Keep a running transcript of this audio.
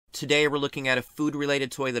today we're looking at a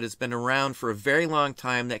food-related toy that has been around for a very long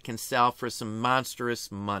time that can sell for some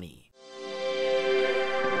monstrous money.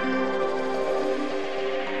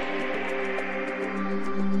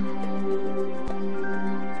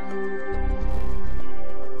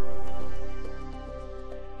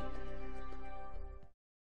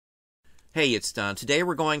 Hey, it's Don. Today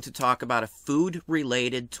we're going to talk about a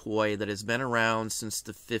food-related toy that has been around since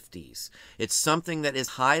the 50s. It's something that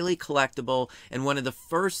is highly collectible and one of the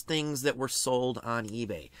first things that were sold on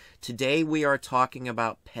eBay. Today we are talking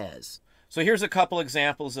about Pez. So here's a couple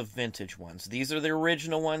examples of vintage ones. These are the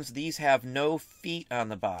original ones. These have no feet on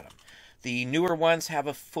the bottom. The newer ones have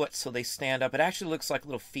a foot, so they stand up. It actually looks like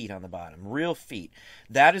little feet on the bottom, real feet.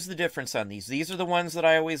 That is the difference on these. These are the ones that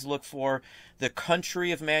I always look for. The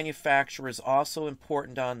country of manufacture is also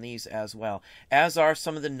important on these as well, as are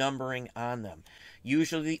some of the numbering on them.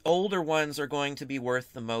 Usually the older ones are going to be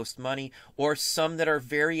worth the most money, or some that are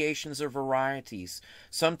variations or varieties.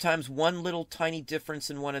 Sometimes one little tiny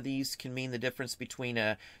difference in one of these can mean the difference between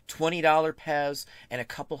a $20 Pez and a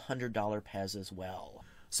couple $100 Pez as well.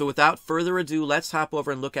 So without further ado, let's hop over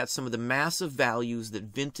and look at some of the massive values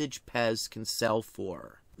that vintage Pez can sell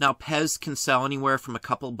for. Now, Pez can sell anywhere from a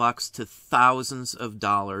couple bucks to thousands of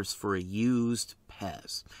dollars for a used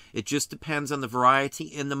Pez. It just depends on the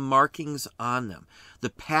variety and the markings on them. The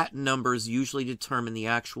patent numbers usually determine the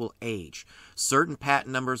actual age. Certain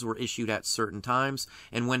patent numbers were issued at certain times,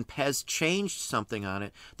 and when Pez changed something on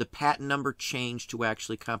it, the patent number changed to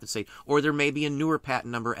actually compensate. Or there may be a newer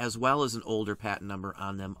patent number as well as an older patent number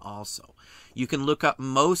on them also. You can look up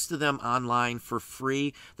most of them online for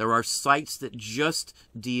free. There are sites that just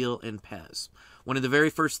deal in Pez. One of the very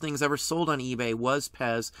first things ever sold on eBay was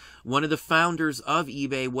Pez. One of the founders of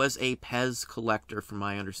eBay was a Pez collector, from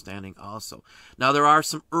my understanding also. Now, there are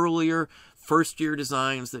some earlier first-year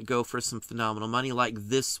designs that go for some phenomenal money, like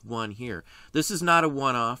this one here. This is not a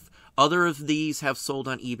one-off. Other of these have sold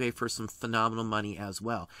on eBay for some phenomenal money as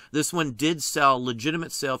well. This one did sell,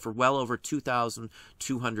 legitimate sale, for well over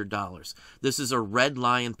 $2,200. This is a Red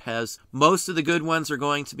Lion Pez. Most of the good ones are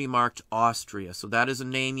going to be marked Austria, so that is a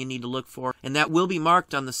name you need to look for. And that will be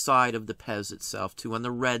marked on the side of the Pez itself, too, on the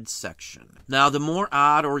red section. Now, the more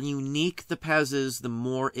odd or unique the Pez is, the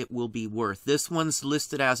more it will be worth. This one's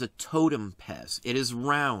listed as a totem Pez. It is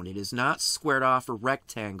round. It is not squared off or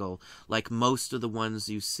rectangle like most of the ones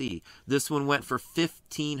you see. This one went for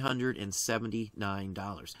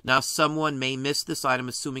 $1,579. Now, someone may miss this item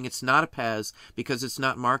assuming it's not a Pez because it's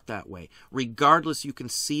not marked that way. Regardless, you can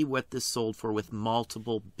see what this sold for with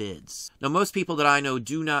multiple bids. Now, most people that I know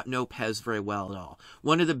do not know Pez very well at all.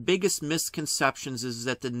 One of the biggest misconceptions is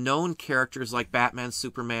that the known characters like Batman,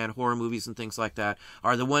 Superman, horror movies, and things like that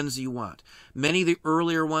are the ones you want. Many of the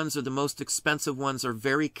earlier ones or the most expensive ones are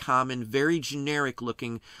very common, very generic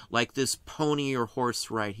looking, like this pony or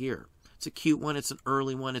horse right here. It's a cute one, it's an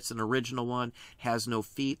early one, it's an original one, has no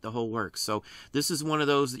feet, the whole works. So this is one of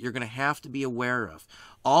those that you're going to have to be aware of.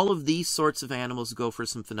 All of these sorts of animals go for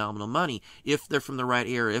some phenomenal money if they're from the right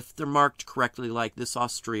era, if they're marked correctly like this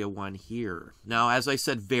Austria one here. Now, as I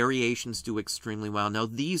said, variations do extremely well. Now,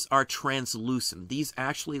 these are translucent. These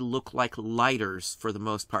actually look like lighters for the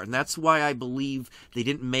most part, and that's why I believe they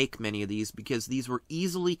didn't make many of these, because these were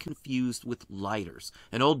easily confused with lighters.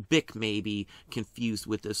 An old Bic may be confused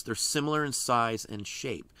with this. They're similar in size and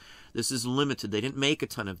shape. This is limited. They didn't make a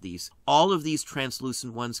ton of these. All of these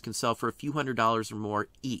translucent ones can sell for a few $100s or more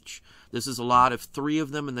each. This is a lot of 3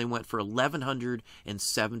 of them, and they went for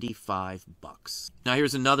 $1,175. Now,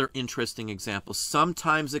 here's another interesting example.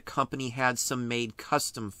 Sometimes a company had some made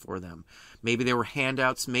custom for them. Maybe they were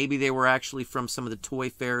handouts. Maybe they were actually from some of the toy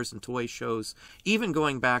fairs and toy shows, even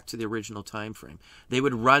going back to the original time frame. They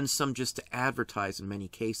would run some just to advertise in many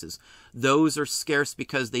cases. Those are scarce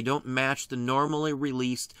because they don't match the normally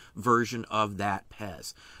released version of that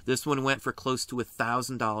Pez. This one went for close to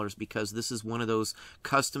 $1,000 because this is one of those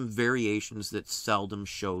custom variations that seldom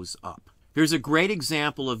shows up. Here's a great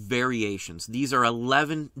example of variations. These are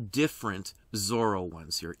 11 different Zorro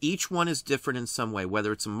ones here. Each one is different in some way,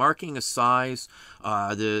 whether it's a marking, a size,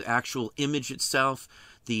 the actual image itself,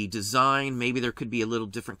 the design. Maybe there could be a little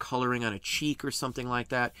different coloring on a cheek or something like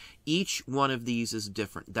that. Each one of these is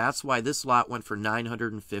different. That's why this lot went for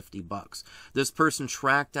 $950. This person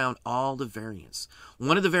tracked down all the variants.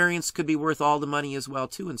 One of the variants could be worth all the money as well,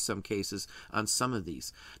 too, in some cases on some of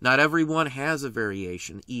these. Not everyone has a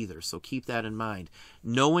variation either, so keep that in mind.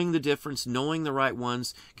 Knowing the difference, knowing the right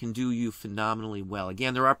ones can do you phenomenally well.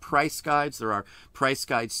 Again, there are price guides. There are price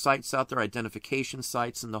guide sites out there, identification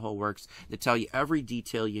sites, and the whole works that tell you every detail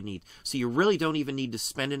detail you need. So you really don't even need to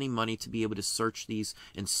spend any money to be able to search these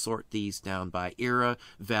and sort these down by era,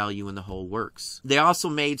 value, and the whole works. They also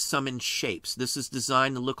made some in shapes. This is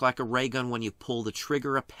designed to look like a ray gun. When you pull the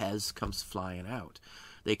trigger, a Pez comes flying out.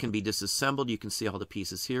 They can be disassembled. You can see all the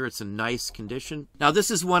pieces here. It's in nice condition. Now,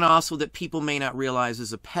 this is one also that people may not realize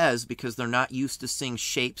is a Pez because they're not used to seeing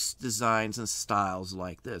shapes, designs, and styles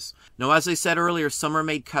like this. Now, as I said earlier, some are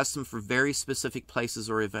made custom for very specific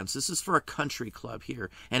places or events. This is for a country club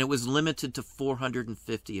here, and it was limited to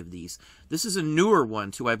 450 of these. This is a newer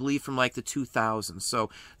one, too, I believe from like the 2000s.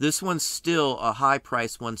 So this one's still a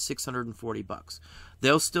high-priced one, $640.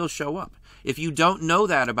 They'll still show up. If you don't know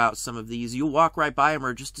that about some of these, you'll walk right by them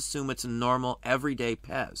or just assume it's a normal, everyday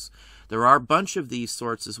Pez. There are a bunch of these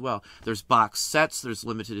sorts as well. There's box sets, there's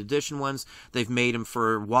limited edition ones. They've made them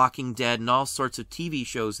for Walking Dead and all sorts of TV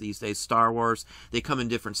shows these days, Star Wars. They come in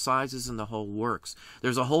different sizes and the whole works.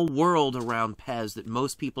 There's a whole world around Pez that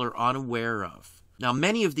most people are unaware of. Now,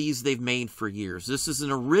 many of these they've made for years. This is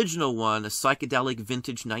an original one, a psychedelic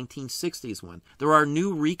vintage 1960s one. There are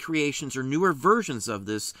new recreations or newer versions of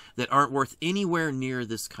this that aren't worth anywhere near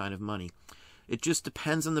this kind of money. It just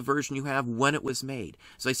depends on the version you have, when it was made.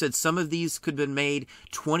 As I said, some of these could have been made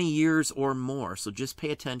 20 years or more, so just pay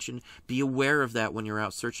attention. Be aware of that when you're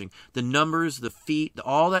out searching. The numbers, the feet,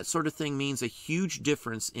 all that sort of thing means a huge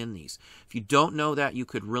difference in these. If you don't know that, you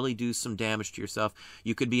could really do some damage to yourself.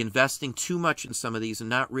 You could be investing too much in some of these and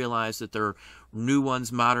not realize that they're new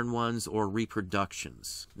ones, modern ones, or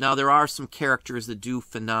reproductions. Now, there are some characters that do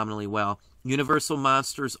phenomenally well. Universal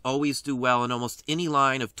Monsters always do well in almost any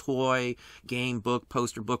line of toy, game, book,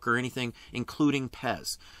 poster book, or anything, including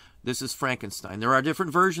Pez. This is Frankenstein. There are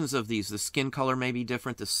different versions of these. The skin color may be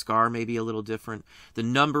different. The scar may be a little different. The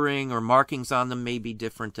numbering or markings on them may be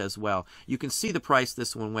different as well. You can see the price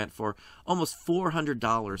this one went for. Almost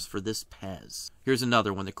 $400 for this Pez. Here's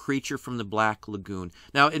another one, the Creature from the Black Lagoon.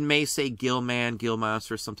 Now, it may say Gill Man, Gill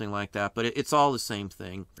Monster, something like that, but it's all the same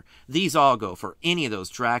thing. These all go for any of those.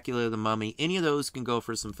 Dracula, the Mummy, any of those can go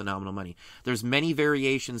for some phenomenal money. There's many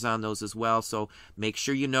variations on those as well, so make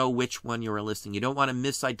sure you know which one you're listing. You don't want to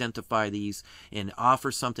misidentify these and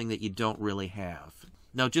offer something that you don't really have.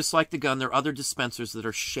 Now, just like the gun, there are other dispensers that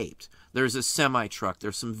are shaped. There's a semi-truck.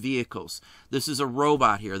 There's some vehicles. This is a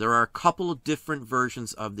robot here. There are a couple of different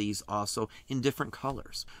versions of these also in different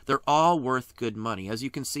colors. They're all worth good money. As you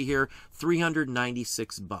can see here,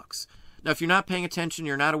 $396. Now, if you're not paying attention,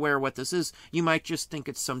 you're not aware of what this is, you might just think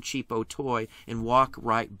it's some cheapo toy and walk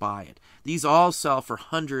right by it. These all sell for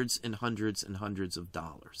hundreds and hundreds and hundreds of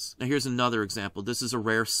dollars. Now, here's another example. This is a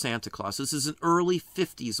rare Santa Claus. This is an early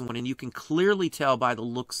 50s one, and you can clearly tell by the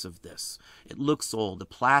looks of this. It looks old. The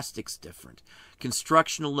plastic's different.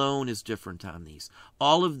 Construction alone is different on these.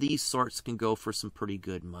 All of these sorts can go for some pretty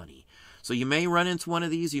good money. So you may run into one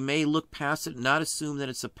of these, you may look past it and not assume that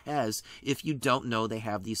it's a Pez if you don't know they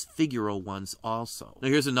have these figural ones also. Now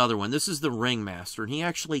here's another one. This is the Ringmaster, and he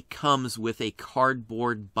actually comes with a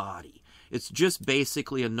cardboard body. It's just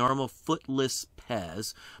basically a normal footless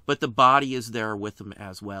Pez, but the body is there with them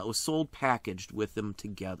as well. It was sold packaged with them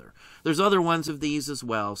together. There's other ones of these as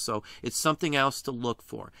well, so it's something else to look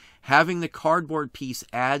for. Having the cardboard piece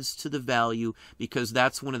adds to the value because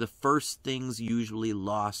that's one of the first things usually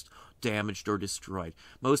lost, damaged, or destroyed.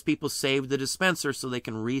 Most people save the dispenser so they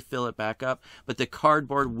can refill it back up, but the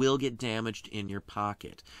cardboard will get damaged in your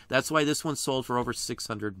pocket. That's why this one sold for over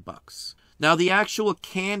 $600. Now, the actual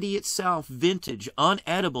candy itself, vintage,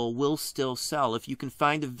 unedible, will still sell. If you can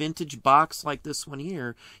find a vintage box like this one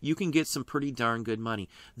here, you can get some pretty darn good money.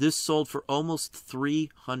 This sold for almost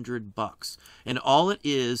 $300. And all it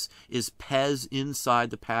is Pez inside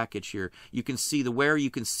the package here. You can see the wear. You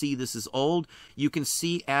can see this is old. You can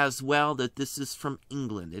see as well that this is from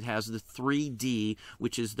England. It has the 3D,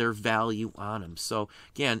 which is their value on them. So,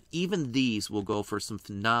 again, even these will go for some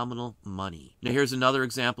phenomenal money. Now, here's another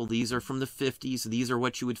example. These are from the 50s. These are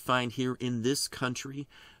what you would find here in this country.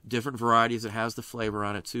 Different varieties. It has the flavor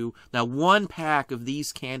on it too. Now, one pack of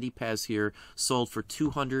these candy Pez here sold for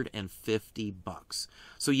 $250.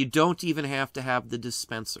 So you don't even have to have the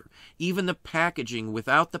dispenser. Even the packaging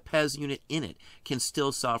without the Pez unit in it can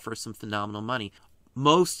still sell for some phenomenal money.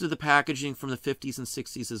 Most of the packaging from the 50s and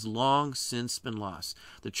 60s has long since been lost.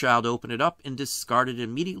 The child opened it up and discarded it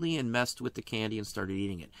immediately and messed with the candy and started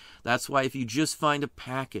eating it. That's why if you just find a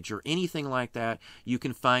package or anything like that, you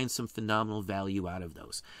can find some phenomenal value out of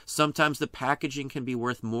those. Sometimes the packaging can be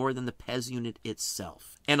worth more than the Pez unit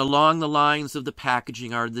itself. And along the lines of the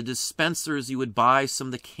packaging are the dispensers you would buy some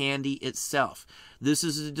of the candy itself. This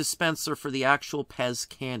is a dispenser for the actual Pez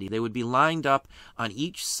candy. They would be lined up on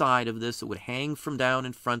each side of this. It would hang from down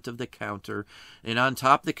in front of the counter. And on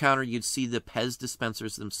top of the counter, you'd see the Pez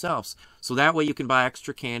dispensers themselves. So that way you can buy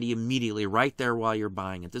extra candy immediately right there while you're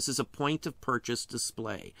buying it. This is a point of purchase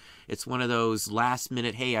display. It's one of those last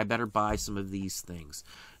minute, hey, I better buy some of these things.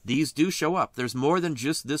 These do show up. There's more than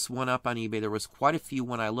just this one up on eBay. There was quite a few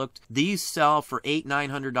when I looked. These sell for $800,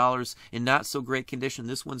 $900 in not so great condition.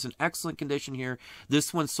 This one's in excellent condition here.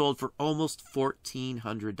 This one sold for almost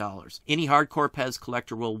 $1,400. Any hardcore Pez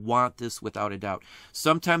collector will want this without a doubt.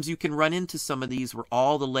 Sometimes you can run into some of these where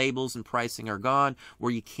all the labels and pricing are gone,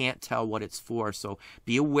 where you can't tell what it's for. So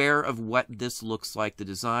be aware of what this looks like, the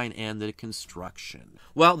design and the construction.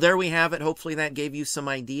 Well, there we have it. Hopefully that gave you some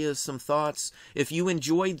ideas, some thoughts. If you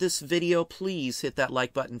enjoyed this video, please hit that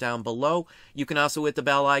like button down below. You can also hit the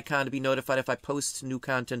bell icon to be notified if I post new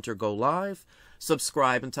content or go live.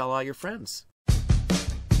 Subscribe and tell all your friends.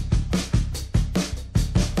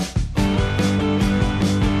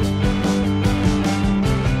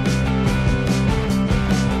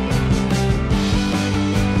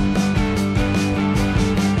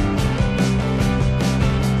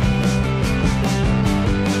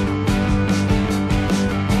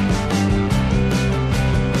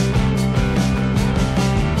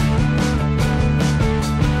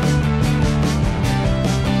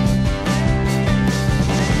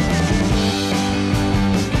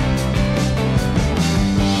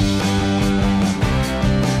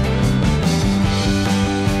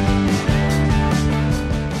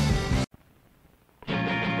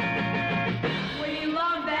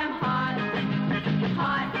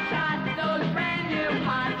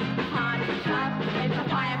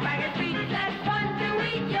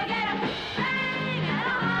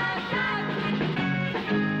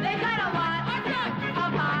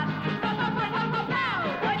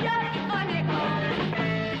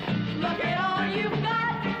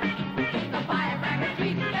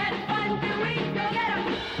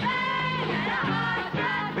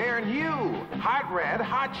 Hot red,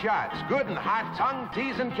 hot shots, good and hot tongue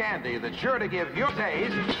teasing candy that's sure to give your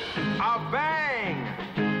taste a bang.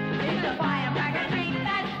 It's a firecracker treat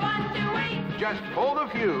that's fun to eat. Just pull the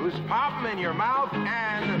fuse, pop them in your mouth,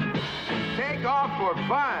 and take off for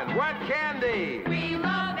fun. What candy? We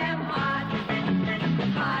love